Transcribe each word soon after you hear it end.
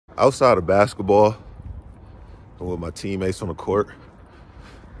outside of basketball and with my teammates on the court,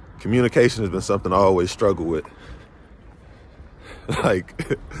 communication has been something I always struggle with.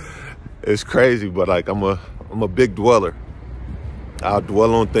 Like, it's crazy, but like I'm a big dweller. I'll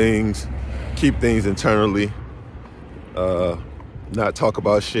dwell on things, keep things internally, not talk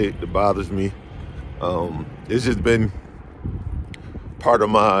about shit that bothers me. It's just been part of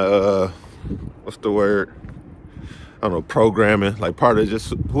my, what's the word? I don't know, programming, like part of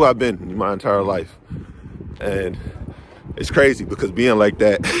just who I've been my entire life. And it's crazy because being like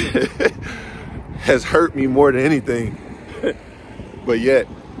that has hurt me more than anything. But yet,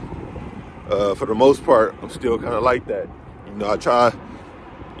 for the most part, I'm still kind of like that. You know, I try,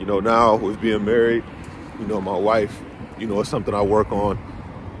 you know, now with being married, you know, my wife, you know, it's something I work on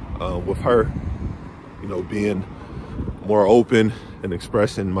with her, you know, being more open and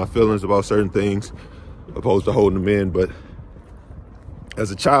expressing my feelings about certain things opposed to holding them in. But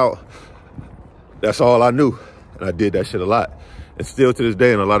as a child, that's all I knew. And I did that shit a lot. And still to this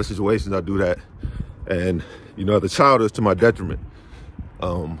day, in a lot of situations, I do that. And, you know, as a child, it's to my detriment.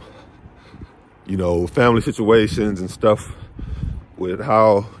 You know, family situations and stuff with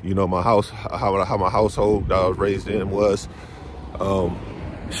how, you know, my house, how my household that I was raised in was.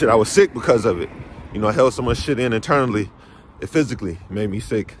 Shit, I was sick because of it. You know, I held so much shit in internally, it physically made me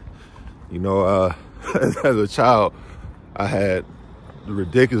sick. You know, as a child, I had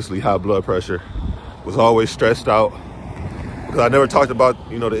ridiculously high blood pressure, was always stressed out because I never talked about,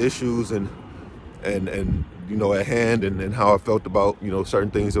 you know, the issues and you know, at hand and how I felt about, you know,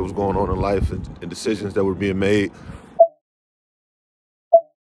 certain things that was going on in life and decisions that were being made.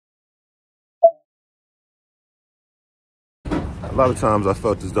 A lot of times I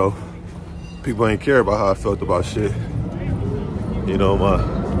felt as though people ain't care about how I felt about shit. You know, my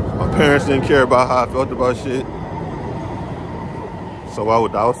parents didn't care about how I felt about shit. So why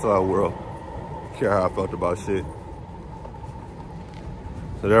would the outside world care how I felt about shit?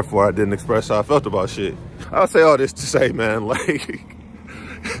 So therefore, I didn't express how I felt about shit. I'll say all this to say, man, like,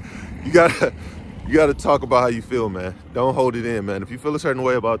 you gotta talk about how you feel, man. Don't hold it in, man. If you feel a certain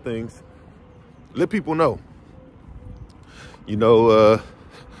way about things, let people know. You know,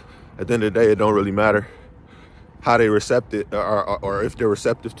 at the end of the day, it don't really matter how they accept it or if they're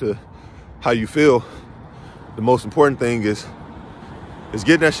receptive to how you feel. The most important thing is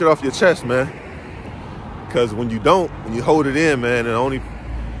getting that shit off your chest, man. Because when you don't, when you hold it in, man, and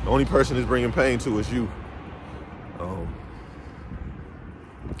the only person is bringing pain to is you.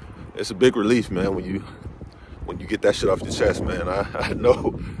 It's a big relief, man, when you get that shit off your chest, man. I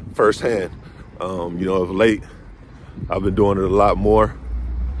know firsthand. You know, of late, I've been doing it a lot more.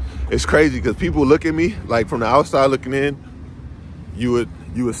 It's crazy because people look at me, like from the outside looking in, you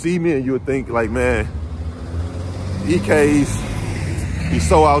would see me and you would think like, man, he's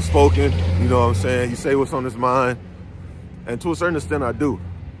so outspoken, you know what I'm saying? He say what's on his mind. And to a certain extent, I do.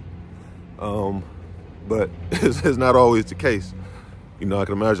 But it's not always the case. You know, I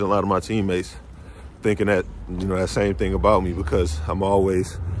can imagine a lot of my teammates thinking that, you know, that same thing about me because I'm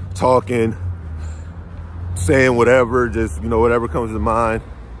always talking, saying whatever, just, you know, whatever comes to mind.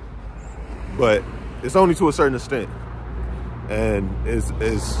 But it's only to a certain extent. And it's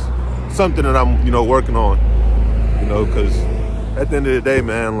something that I'm, you know, working on, you know, because at the end of the day,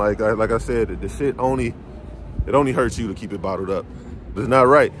 man, like I said, the shit only hurts you to keep it bottled up. It's not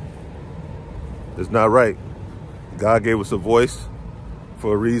right. It's not right. God gave us a voice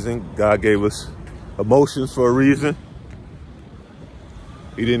for a reason. God gave us emotions for a reason.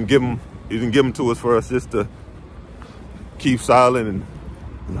 He didn't give them to us for us just to keep silent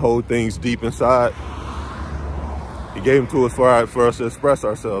and hold things deep inside. He gave them to us for us to express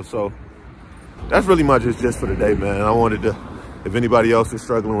ourselves. So that's really my just for the day, man. I wanted to, if anybody else is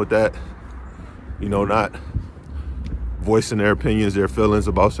struggling with that, you know, not voicing their opinions, their feelings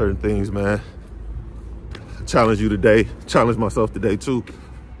about certain things, man, challenge you today, challenge myself today too,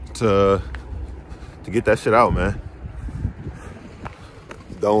 to get that shit out, man.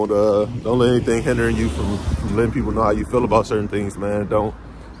 Don't let anything hindering you from letting people know how you feel about certain things, man. Don't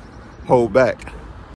hold back.